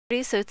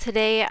So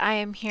today I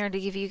am here to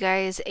give you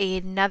guys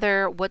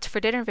another what's for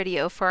dinner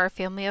video for our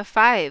family of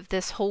 5.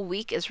 This whole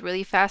week is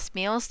really fast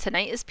meals.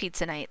 Tonight is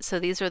pizza night. So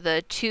these are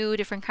the 2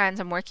 different kinds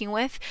I'm working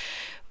with.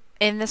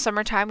 In the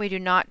summertime, we do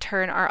not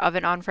turn our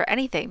oven on for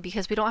anything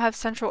because we don't have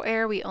central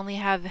air. We only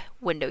have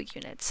window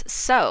units.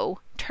 So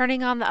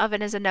turning on the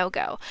oven is a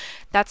no-go.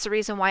 That's the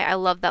reason why I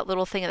love that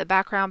little thing in the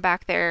background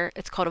back there.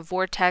 It's called a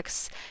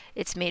Vortex.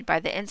 It's made by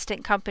the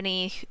Instant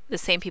Company, the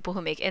same people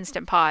who make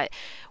Instant Pot.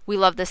 We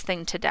love this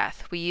thing to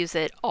death. We use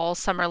it all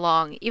summer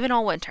long, even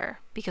all winter,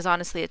 because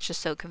honestly it's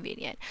just so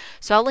convenient.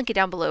 So I'll link it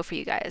down below for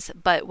you guys.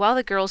 But while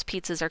the girls'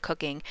 pizzas are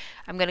cooking,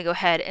 I'm going to go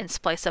ahead and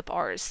splice up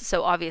ours.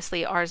 So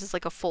obviously ours is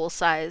like a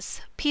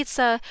full-size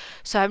pizza,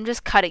 so I'm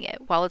just cutting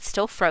it while it's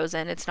still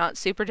frozen. It's not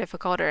super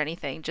difficult or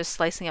anything, just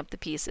slicing up the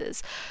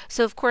pieces.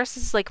 So of course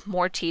this is like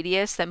more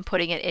tedious than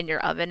putting it in your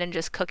oven and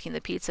just cooking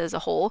the pizza as a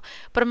whole,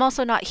 but I'm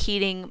also not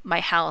heating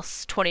my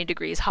house 20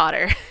 degrees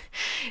hotter.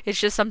 It's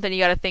just something you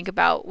got to think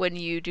about when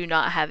you do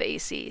not have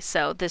AC.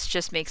 So this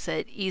just makes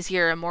it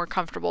easier and more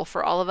comfortable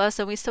for all of us,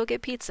 and we still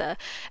get pizza.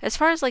 As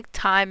far as like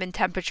time and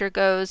temperature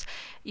goes,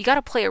 you got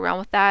to play around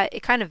with that.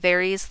 It kind of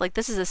varies. Like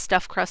this is a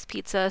stuffed crust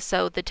pizza,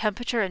 so the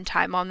temperature and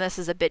time on this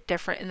is a bit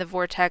different in the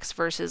Vortex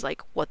versus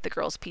like what the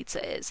girls'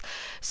 pizza is.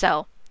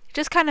 So it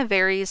just kind of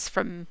varies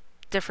from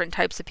different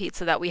types of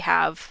pizza that we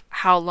have,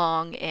 how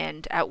long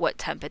and at what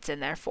temp it's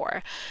in there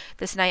for.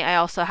 This night I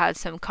also had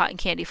some cotton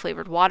candy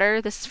flavored water.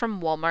 This is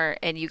from Walmart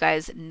and you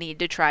guys need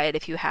to try it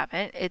if you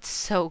haven't. It's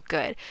so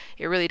good.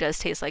 It really does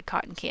taste like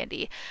cotton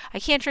candy.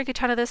 I can't drink a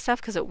ton of this stuff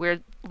because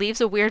it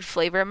leaves a weird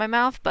flavor in my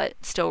mouth, but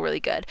still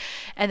really good.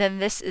 And then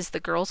this is the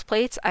girls'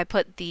 plates. I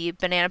put the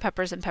banana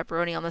peppers and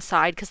pepperoni on the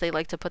side because they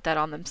like to put that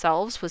on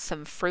themselves with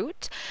some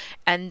fruit.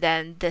 And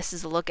then this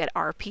is a look at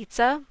our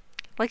pizza.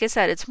 Like I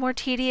said, it's more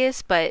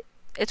tedious, but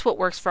it's what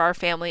works for our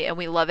family and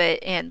we love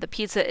it, and the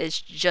pizza is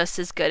just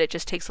as good. It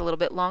just takes a little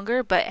bit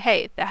longer, but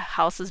hey, the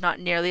house is not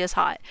nearly as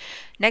hot.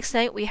 Next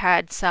night we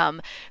had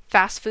some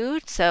fast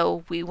food,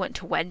 so we went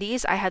to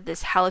Wendy's. I had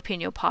this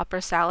jalapeno popper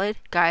salad.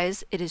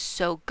 Guys, it is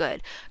so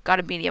good. Got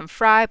a medium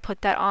fry,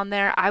 put that on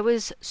there. I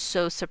was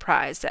so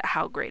surprised at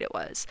how great it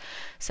was.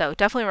 So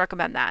definitely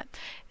recommend that.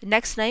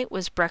 Next night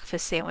was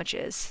breakfast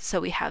sandwiches.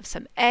 So we have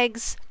some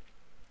eggs.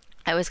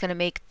 I was going to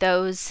make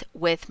those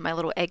with my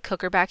little egg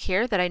cooker back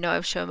here that I know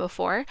I've shown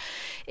before.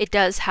 It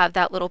does have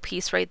that little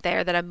piece right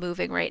there that I'm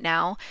moving right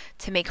now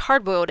to make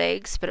hard-boiled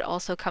eggs, but it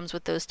also comes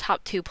with those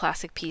top 2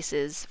 plastic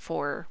pieces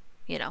for,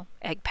 you know,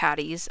 egg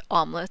patties,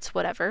 omelets,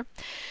 whatever.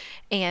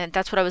 And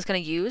that's what I was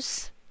going to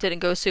use. Didn't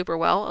go super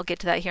well. I'll get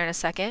to that here in a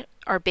second.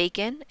 Our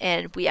bacon,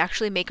 and we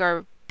actually make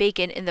our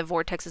bacon in the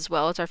Vortex as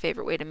well. It's our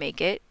favorite way to make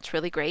it. It's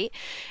really great.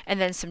 And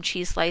then some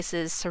cheese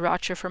slices,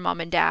 sriracha for mom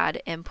and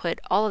dad, and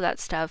put all of that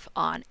stuff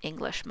on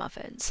English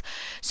muffins.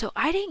 So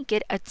I didn't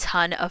get a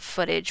ton of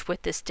footage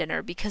with this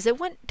dinner because it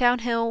went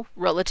downhill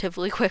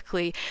relatively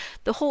quickly.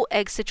 The whole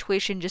egg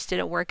situation just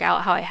didn't work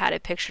out how I had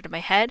it pictured in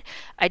my head.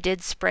 I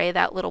did spray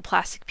that little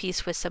plastic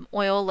piece with some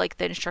oil like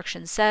the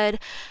instructions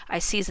said. I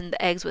seasoned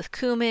the eggs with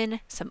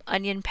cumin, some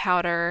onion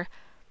powder,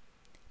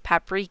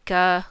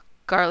 paprika,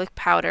 garlic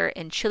powder,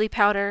 and chili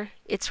powder.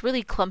 It's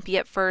really clumpy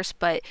at first,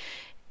 but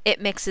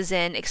it mixes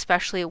in,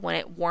 especially when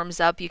it warms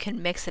up. You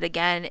can mix it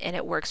again and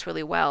it works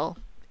really well.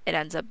 It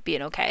ends up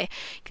being okay.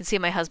 You can see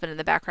my husband in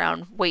the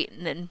background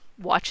waiting and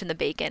watching the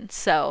bacon.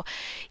 So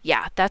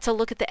yeah, that's a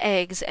look at the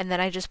eggs. And then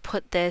I just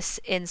put this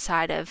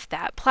inside of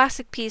that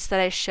plastic piece that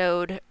I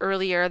showed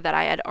earlier that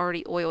I had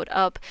already oiled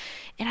up.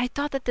 And I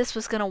thought that this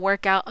was going to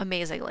work out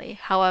amazingly.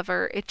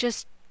 However, it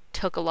just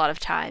took a lot of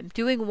time.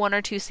 Doing 1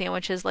 or 2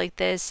 sandwiches like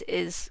this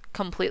is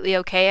completely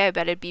okay. I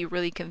bet it'd be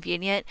really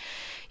convenient.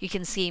 You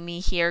can see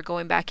me here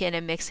going back in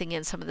and mixing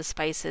in some of the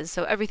spices,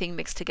 so everything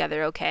mixed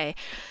together okay.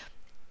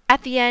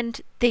 At the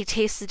end, they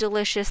tasted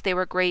delicious. They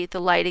were great. The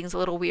lighting's a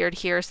little weird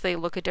here, so they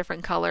look a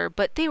different color,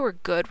 but they were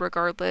good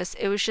regardless.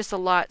 It was just a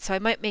lot, so I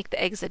might make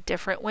the eggs a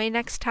different way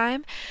next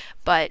time,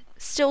 but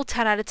still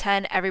 10 out of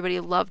 10. Everybody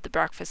loved the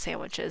breakfast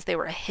sandwiches. They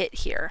were a hit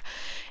here.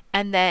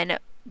 And then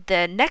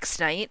the next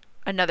night,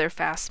 another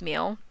fast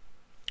meal,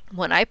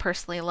 one I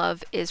personally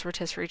love, is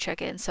rotisserie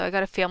chicken. So I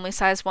got a family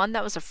size one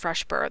that was a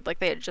fresh bird, like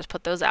they had just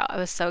put those out. I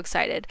was so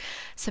excited.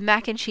 Some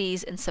mac and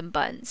cheese and some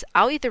buns.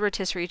 I'll eat the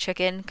rotisserie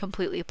chicken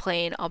completely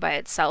plain all by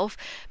itself,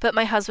 but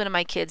my husband and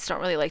my kids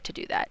don't really like to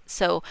do that.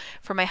 So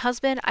for my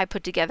husband, I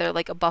put together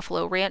like a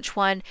buffalo ranch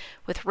one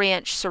with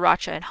ranch,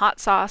 sriracha, and hot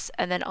sauce,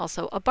 and then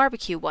also a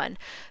barbecue one.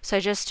 So I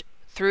just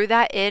threw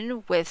that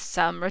in with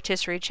some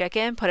rotisserie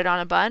chicken, put it on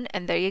a bun,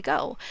 and there you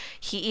go.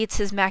 He eats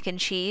his mac and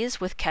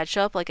cheese with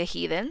ketchup like a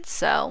heathen,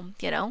 so,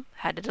 you know,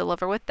 had to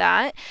deliver with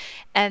that.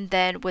 And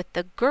then with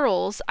the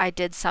girls, I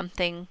did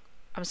something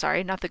I'm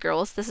sorry, not the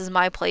girls. This is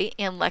my plate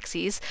and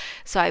Lexi's.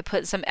 So I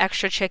put some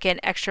extra chicken,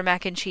 extra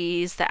mac and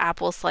cheese, the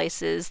apple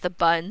slices, the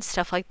buns,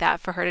 stuff like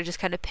that for her to just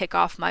kind of pick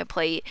off my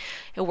plate.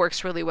 It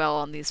works really well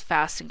on these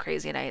fast and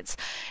crazy nights.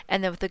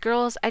 And then with the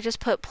girls, I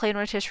just put plain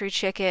rotisserie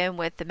chicken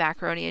with the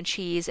macaroni and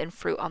cheese and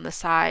fruit on the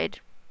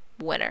side.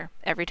 winner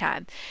every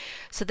time.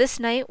 So this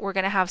night we're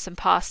going to have some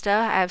pasta.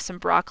 I have some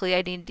broccoli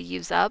I need to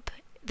use up.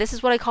 This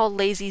is what I call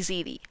lazy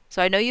ziti.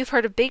 So I know you've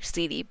heard of baked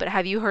ziti, but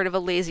have you heard of a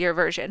lazier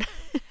version?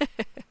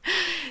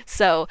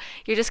 So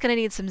you're just going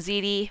to need some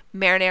ziti,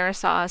 marinara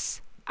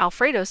sauce,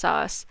 Alfredo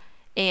sauce,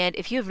 and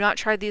if you have not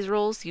tried these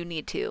rolls, you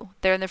need to.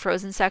 They're in the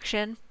frozen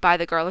section. Buy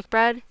the garlic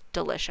bread.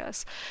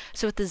 Delicious.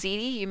 So with the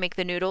ziti, you make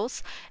the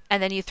noodles,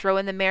 and then you throw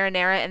in the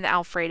marinara and the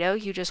Alfredo.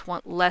 You just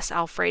want less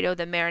Alfredo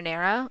than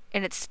marinara,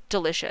 and it's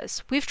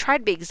delicious. We've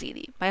tried baked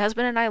ziti. My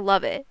husband and I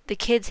love it. The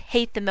kids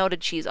hate the melted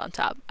cheese on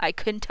top. I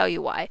couldn't tell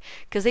you why,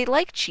 because they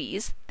like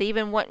cheese. They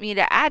even want me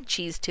to add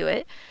cheese to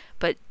it,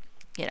 but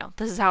you know,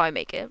 this is how I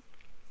make it.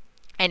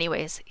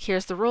 Anyways,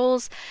 here's the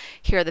rolls.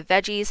 Here are the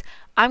veggies.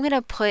 I'm going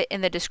to put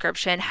in the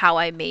description how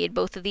I made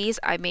both of these.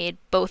 I made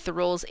both the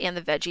rolls and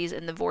the veggies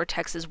in the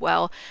Vortex as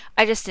well.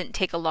 I just didn't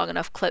take a long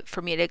enough clip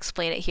for me to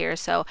explain it here,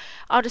 so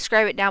I'll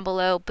describe it down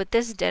below. But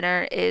this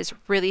dinner is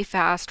really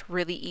fast,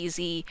 really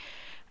easy.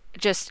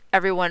 Just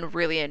everyone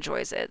really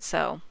enjoys it,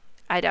 so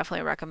I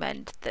definitely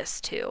recommend this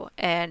too.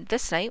 And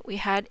this night we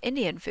had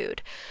Indian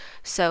food.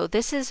 So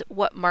this is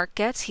what Mark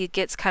gets. He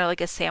gets kind of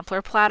like a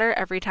sampler platter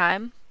every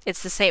time.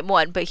 It's the same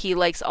one, but he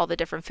likes all the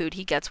different food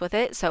he gets with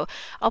it. So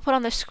I'll put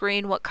on the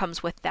screen what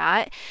comes with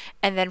that.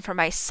 And then for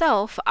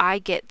myself, I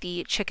get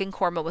the chicken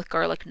korma with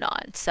garlic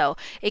naan. So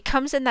it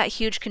comes in that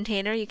huge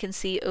container you can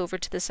see over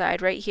to the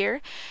side right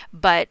here.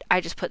 But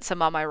I just put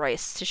some on my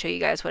rice to show you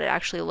guys what it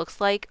actually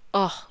looks like.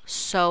 Oh,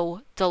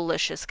 so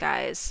delicious,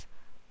 guys.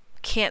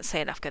 Can't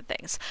say enough good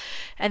things.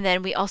 And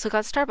then we also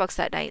got Starbucks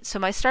that night. So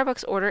my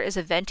Starbucks order is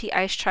a venti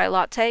iced chai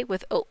latte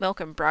with oat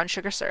milk and brown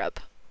sugar syrup.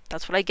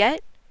 That's what I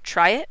get.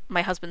 Try it.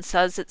 My husband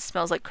says it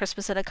smells like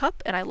Christmas in a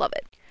cup, and I love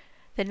it.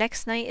 The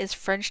next night is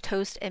French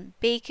toast and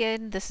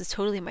bacon. This is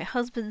totally my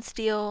husband's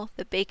deal.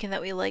 The bacon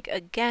that we like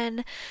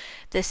again.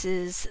 This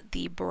is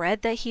the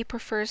bread that he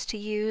prefers to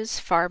use.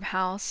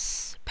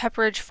 Farmhouse,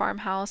 Pepperidge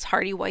Farmhouse,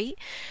 Hearty White.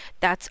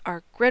 That's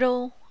our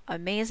griddle.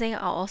 Amazing.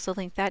 I'll also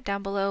link that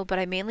down below, but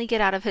I mainly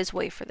get out of his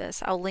way for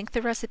this. I'll link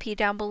the recipe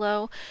down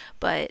below,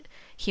 but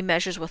he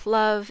measures with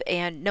love,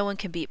 and no one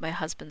can beat my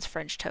husband's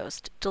French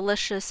toast.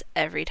 Delicious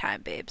every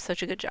time, babe.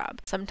 Such a good job.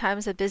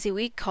 Sometimes a busy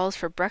week calls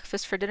for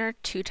breakfast for dinner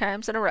 2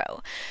 times in a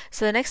row.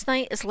 So the next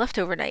night is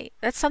leftover night.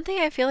 That's something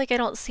I feel like I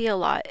don't see a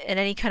lot in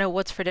any kind of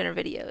what's for dinner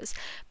videos.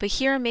 But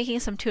here I'm making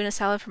some tuna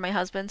salad for my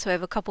husband, so I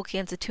have a couple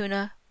cans of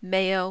tuna,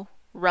 mayo,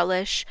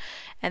 relish,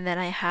 and then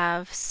I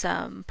have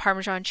some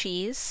Parmesan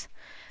cheese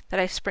that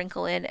I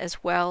sprinkle in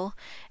as well,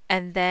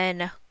 and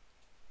then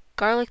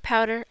garlic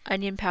powder,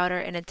 onion powder,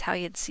 and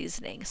Italian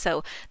seasoning.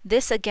 So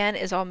this again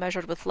is all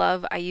measured with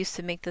love. I used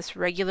to make this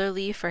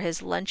regularly for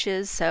his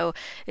lunches, so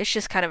it's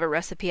just kind of a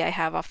recipe I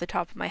have off the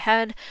top of my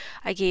head.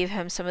 I gave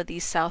him some of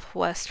these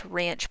Southwest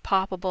Ranch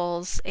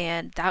poppables,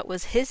 and that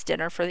was his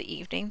dinner for the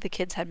evening. The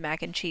kids had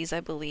mac and cheese,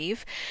 I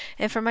believe.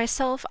 And for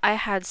myself, I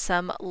had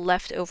some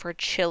leftover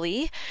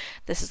chili.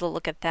 This is a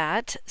look at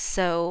that.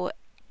 So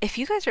if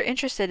you guys are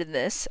interested in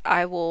this,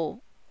 I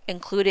will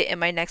include it in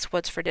my next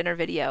What's for Dinner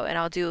video, and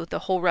I'll do the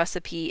whole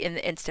recipe in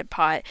the Instant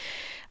Pot.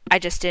 I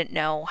just didn't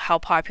know how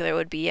popular it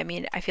would be. I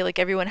mean, I feel like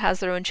everyone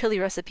has their own chili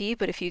recipe,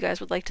 but if you guys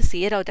would like to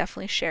see it, I'll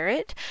definitely share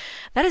it.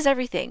 That is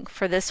everything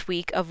for this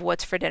week of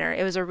What's for Dinner.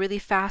 It was a really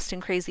fast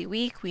and crazy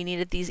week. We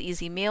needed these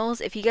easy meals.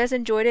 If you guys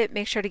enjoyed it,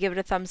 make sure to give it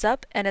a thumbs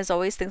up, and as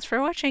always, thanks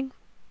for watching.